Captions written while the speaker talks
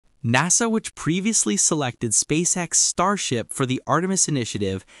NASA, which previously selected SpaceX Starship for the Artemis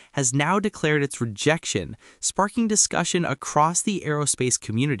initiative, has now declared its rejection, sparking discussion across the aerospace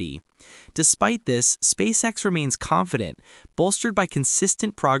community. Despite this, SpaceX remains confident, bolstered by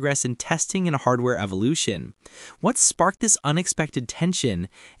consistent progress in testing and hardware evolution. What sparked this unexpected tension,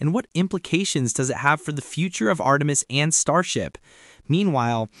 and what implications does it have for the future of Artemis and Starship?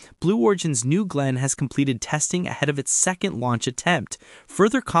 Meanwhile, Blue Origin's New Glenn has completed testing ahead of its second launch attempt,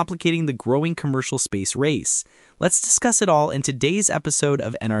 further complicating the growing commercial space race. Let's discuss it all in today's episode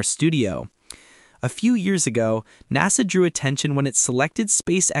of NR Studio. A few years ago, NASA drew attention when it selected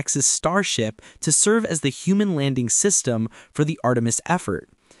SpaceX's Starship to serve as the human landing system for the Artemis effort.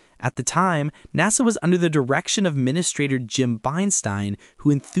 At the time, NASA was under the direction of Administrator Jim Feinstein, who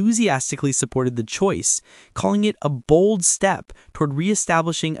enthusiastically supported the choice, calling it a bold step toward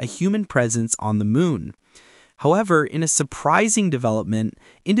reestablishing a human presence on the moon. However, in a surprising development,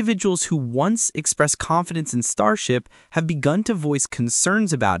 individuals who once expressed confidence in Starship have begun to voice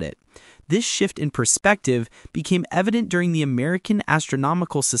concerns about it. This shift in perspective became evident during the American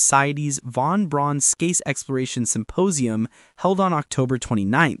Astronomical Society's Von Braun Space Exploration Symposium held on October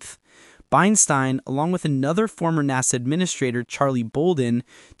 29th. Feinstein, along with another former NASA administrator, Charlie Bolden,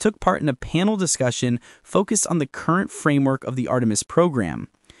 took part in a panel discussion focused on the current framework of the Artemis program.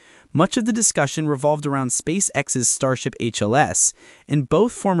 Much of the discussion revolved around SpaceX's Starship HLS, and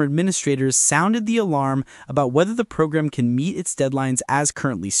both former administrators sounded the alarm about whether the program can meet its deadlines as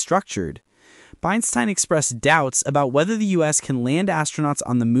currently structured. Feinstein expressed doubts about whether the U.S. can land astronauts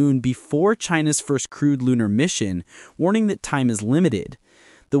on the moon before China's first crewed lunar mission, warning that time is limited.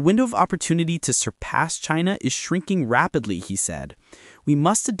 The window of opportunity to surpass China is shrinking rapidly, he said. We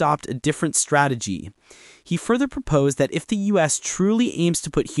must adopt a different strategy. He further proposed that if the U.S. truly aims to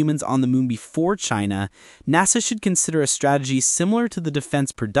put humans on the moon before China, NASA should consider a strategy similar to the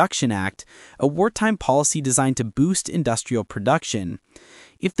Defense Production Act, a wartime policy designed to boost industrial production.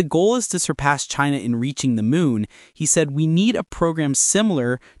 If the goal is to surpass China in reaching the moon, he said we need a program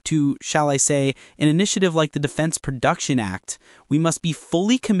similar to, shall I say, an initiative like the Defense Production Act. We must be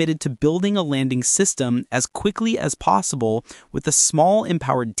fully committed to building a landing system as quickly as possible with a small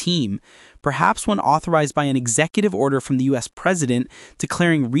empowered team, perhaps one authorized by an executive order from the U.S. president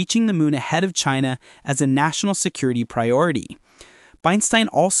declaring reaching the moon ahead of China as a national security priority. Feinstein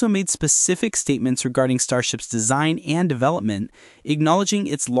also made specific statements regarding Starship's design and development, acknowledging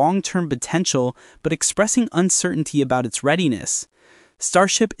its long-term potential but expressing uncertainty about its readiness.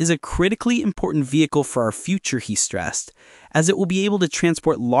 Starship is a critically important vehicle for our future, he stressed, as it will be able to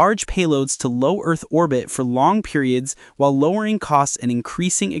transport large payloads to low Earth orbit for long periods while lowering costs and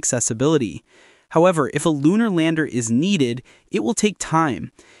increasing accessibility. However, if a lunar lander is needed, it will take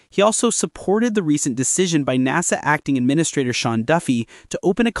time. He also supported the recent decision by NASA Acting Administrator Sean Duffy to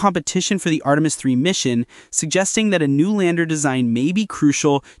open a competition for the Artemis 3 mission, suggesting that a new lander design may be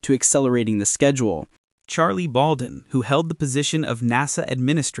crucial to accelerating the schedule. Charlie Bolden, who held the position of NASA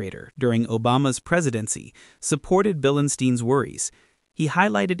Administrator during Obama's presidency, supported Billenstein's worries. He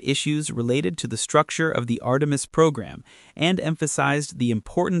highlighted issues related to the structure of the Artemis program and emphasized the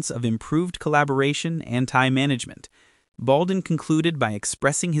importance of improved collaboration and time management. Bolden concluded by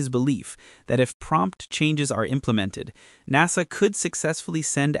expressing his belief that if prompt changes are implemented, NASA could successfully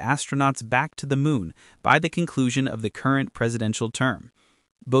send astronauts back to the moon by the conclusion of the current presidential term.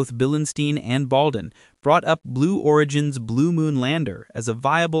 Both Billenstein and Bolden brought up Blue Origin's Blue Moon lander as a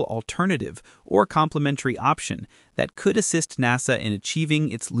viable alternative or complementary option that could assist NASA in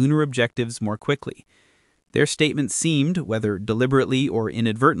achieving its lunar objectives more quickly. Their statements seemed, whether deliberately or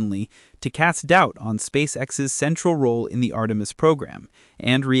inadvertently, to cast doubt on SpaceX's central role in the Artemis program,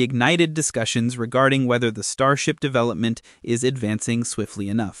 and reignited discussions regarding whether the Starship development is advancing swiftly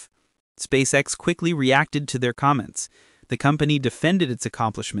enough. SpaceX quickly reacted to their comments. The company defended its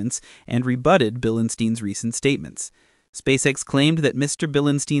accomplishments and rebutted Billenstein's recent statements. SpaceX claimed that Mr.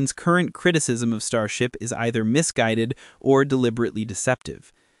 Billenstein's current criticism of Starship is either misguided or deliberately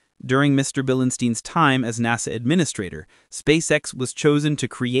deceptive. During Mr. Billenstein's time as NASA administrator, SpaceX was chosen to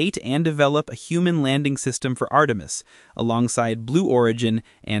create and develop a human landing system for Artemis, alongside Blue Origin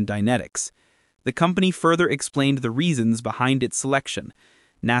and Dynetics. The company further explained the reasons behind its selection.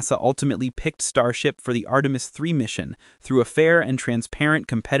 NASA ultimately picked Starship for the Artemis 3 mission through a fair and transparent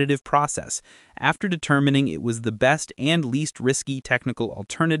competitive process after determining it was the best and least risky technical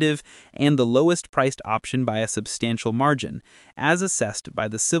alternative and the lowest priced option by a substantial margin, as assessed by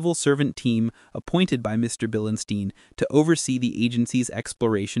the civil servant team appointed by Mr. Billenstein to oversee the agency's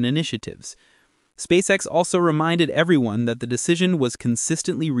exploration initiatives. SpaceX also reminded everyone that the decision was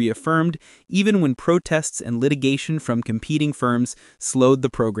consistently reaffirmed even when protests and litigation from competing firms slowed the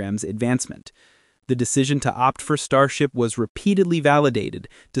program's advancement. The decision to opt for Starship was repeatedly validated,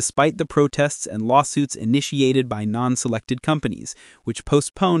 despite the protests and lawsuits initiated by non-selected companies, which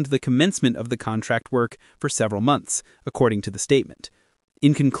postponed the commencement of the contract work for several months, according to the statement.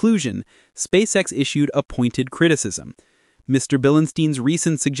 In conclusion, SpaceX issued a pointed criticism. Mr. Billenstein's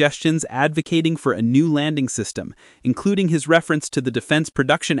recent suggestions advocating for a new landing system, including his reference to the Defense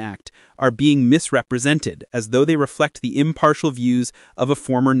Production Act, are being misrepresented as though they reflect the impartial views of a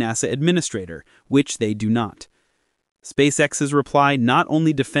former NASA administrator, which they do not. SpaceX's reply not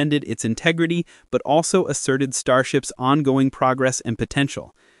only defended its integrity, but also asserted Starship's ongoing progress and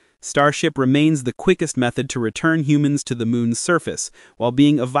potential. Starship remains the quickest method to return humans to the moon's surface, while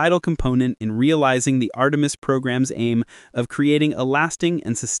being a vital component in realizing the Artemis program's aim of creating a lasting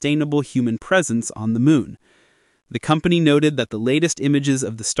and sustainable human presence on the moon. The company noted that the latest images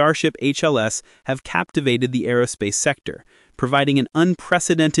of the Starship HLS have captivated the aerospace sector, providing an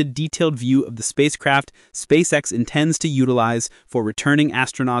unprecedented detailed view of the spacecraft SpaceX intends to utilize for returning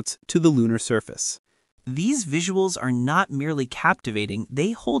astronauts to the lunar surface. These visuals are not merely captivating,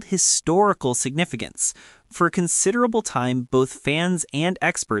 they hold historical significance. For a considerable time, both fans and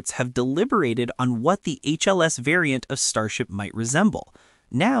experts have deliberated on what the HLS variant of Starship might resemble.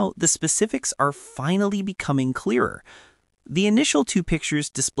 Now, the specifics are finally becoming clearer. The initial two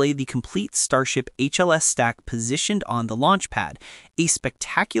pictures display the complete Starship HLS stack positioned on the launch pad, a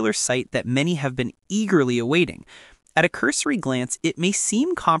spectacular sight that many have been eagerly awaiting. At a cursory glance, it may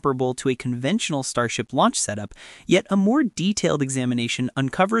seem comparable to a conventional Starship launch setup, yet a more detailed examination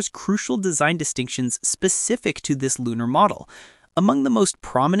uncovers crucial design distinctions specific to this lunar model. Among the most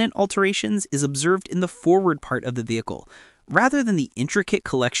prominent alterations is observed in the forward part of the vehicle. Rather than the intricate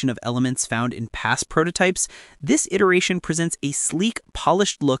collection of elements found in past prototypes, this iteration presents a sleek,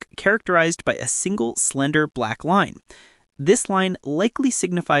 polished look characterized by a single, slender black line. This line likely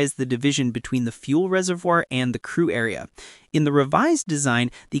signifies the division between the fuel reservoir and the crew area. In the revised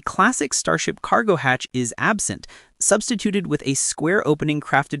design, the classic Starship cargo hatch is absent, substituted with a square opening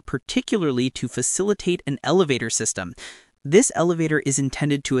crafted particularly to facilitate an elevator system. This elevator is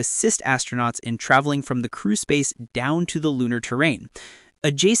intended to assist astronauts in traveling from the crew space down to the lunar terrain.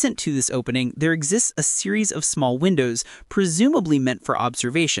 Adjacent to this opening, there exists a series of small windows, presumably meant for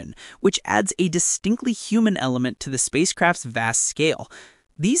observation, which adds a distinctly human element to the spacecraft's vast scale.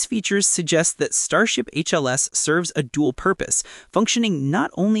 These features suggest that Starship HLS serves a dual purpose, functioning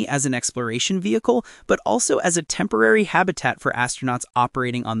not only as an exploration vehicle, but also as a temporary habitat for astronauts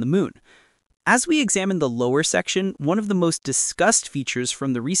operating on the moon. As we examine the lower section, one of the most discussed features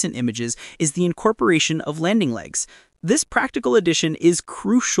from the recent images is the incorporation of landing legs. This practical addition is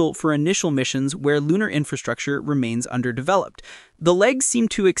crucial for initial missions where lunar infrastructure remains underdeveloped. The legs seem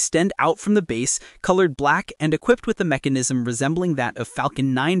to extend out from the base, colored black and equipped with a mechanism resembling that of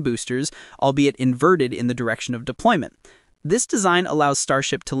Falcon 9 boosters, albeit inverted in the direction of deployment. This design allows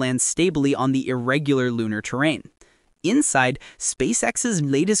Starship to land stably on the irregular lunar terrain. Inside, SpaceX's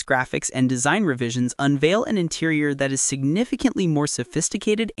latest graphics and design revisions unveil an interior that is significantly more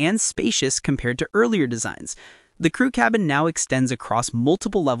sophisticated and spacious compared to earlier designs. The crew cabin now extends across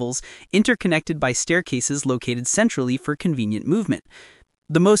multiple levels, interconnected by staircases located centrally for convenient movement.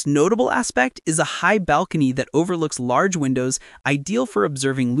 The most notable aspect is a high balcony that overlooks large windows, ideal for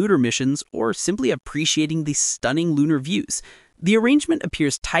observing lunar missions or simply appreciating the stunning lunar views. The arrangement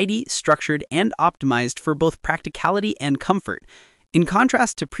appears tidy, structured, and optimized for both practicality and comfort. In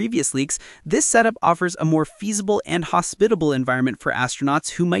contrast to previous leaks, this setup offers a more feasible and hospitable environment for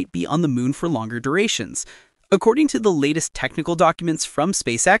astronauts who might be on the moon for longer durations. According to the latest technical documents from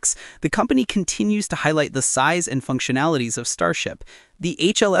SpaceX, the company continues to highlight the size and functionalities of Starship. The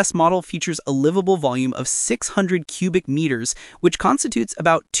HLS model features a livable volume of 600 cubic meters, which constitutes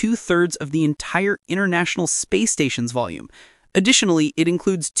about 2/3 of the entire International Space Station's volume. Additionally, it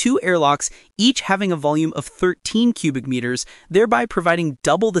includes 2 airlocks, each having a volume of 13 cubic meters, thereby providing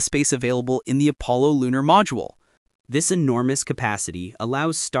double the space available in the Apollo lunar module. This enormous capacity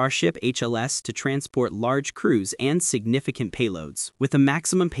allows Starship HLS to transport large crews and significant payloads, with a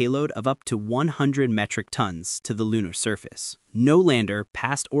maximum payload of up to 100 metric tons to the lunar surface. No lander,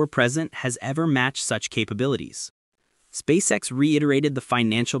 past or present, has ever matched such capabilities. SpaceX reiterated the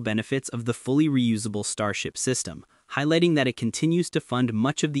financial benefits of the fully reusable Starship system, highlighting that it continues to fund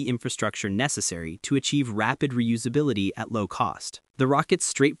much of the infrastructure necessary to achieve rapid reusability at low cost. The rocket's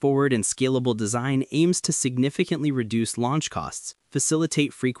straightforward and scalable design aims to significantly reduce launch costs,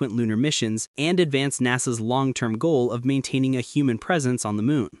 facilitate frequent lunar missions, and advance NASA's long-term goal of maintaining a human presence on the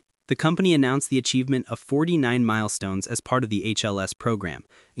moon. The company announced the achievement of 49 milestones as part of the HLS program,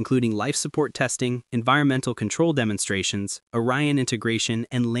 including life support testing, environmental control demonstrations, Orion integration,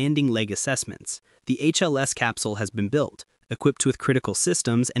 and landing leg assessments. The HLS capsule has been built, equipped with critical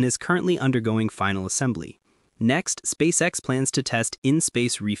systems, and is currently undergoing final assembly. Next, SpaceX plans to test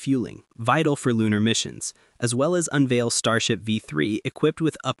in-space refueling, vital for lunar missions, as well as unveil Starship V3 equipped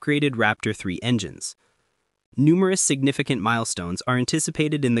with upgraded Raptor 3 engines. Numerous significant milestones are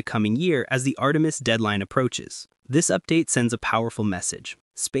anticipated in the coming year as the Artemis deadline approaches. This update sends a powerful message.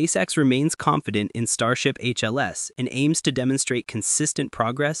 SpaceX remains confident in Starship HLS and aims to demonstrate consistent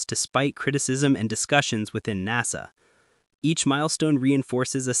progress despite criticism and discussions within NASA. Each milestone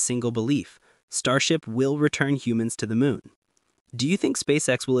reinforces a single belief: Starship will return humans to the moon. Do you think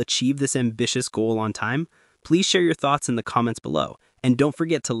SpaceX will achieve this ambitious goal on time? Please share your thoughts in the comments below, and don't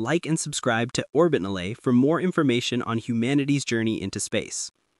forget to like and subscribe to Orbit LA for more information on humanity's journey into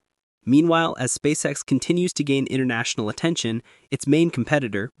space. Meanwhile, as SpaceX continues to gain international attention, its main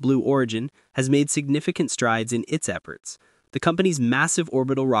competitor, Blue Origin, has made significant strides in its efforts. The company's massive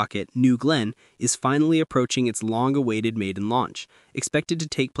orbital rocket, New Glenn, is finally approaching its long-awaited maiden launch, expected to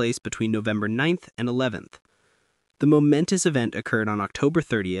take place between November 9th and 11th. The momentous event occurred on October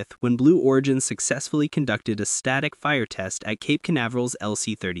 30th when Blue Origin successfully conducted a static fire test at Cape Canaveral's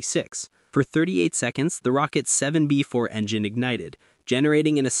LC-36. For 38 seconds, the rocket's 7B4 engine ignited,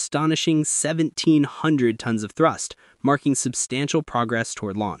 generating an astonishing 1,700 tons of thrust, marking substantial progress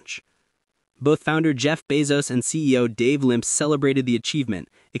toward launch. Both founder Jeff Bezos and CEO Dave Limp celebrated the achievement,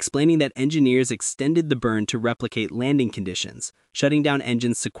 explaining that engineers extended the burn to replicate landing conditions, shutting down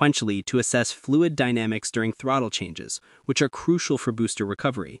engines sequentially to assess fluid dynamics during throttle changes, which are crucial for booster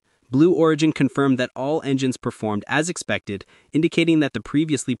recovery. Blue Origin confirmed that all engines performed as expected, indicating that the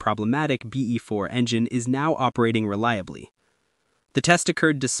previously problematic BE-4 engine is now operating reliably. The test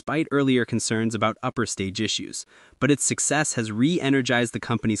occurred despite earlier concerns about upper stage issues, but its success has re-energized the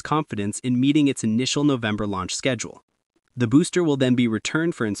company's confidence in meeting its initial November launch schedule. The booster will then be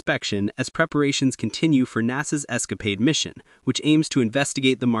returned for inspection as preparations continue for NASA's ESCAPADE mission, which aims to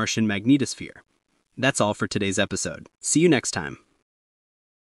investigate the Martian magnetosphere. That's all for today's episode. See you next time.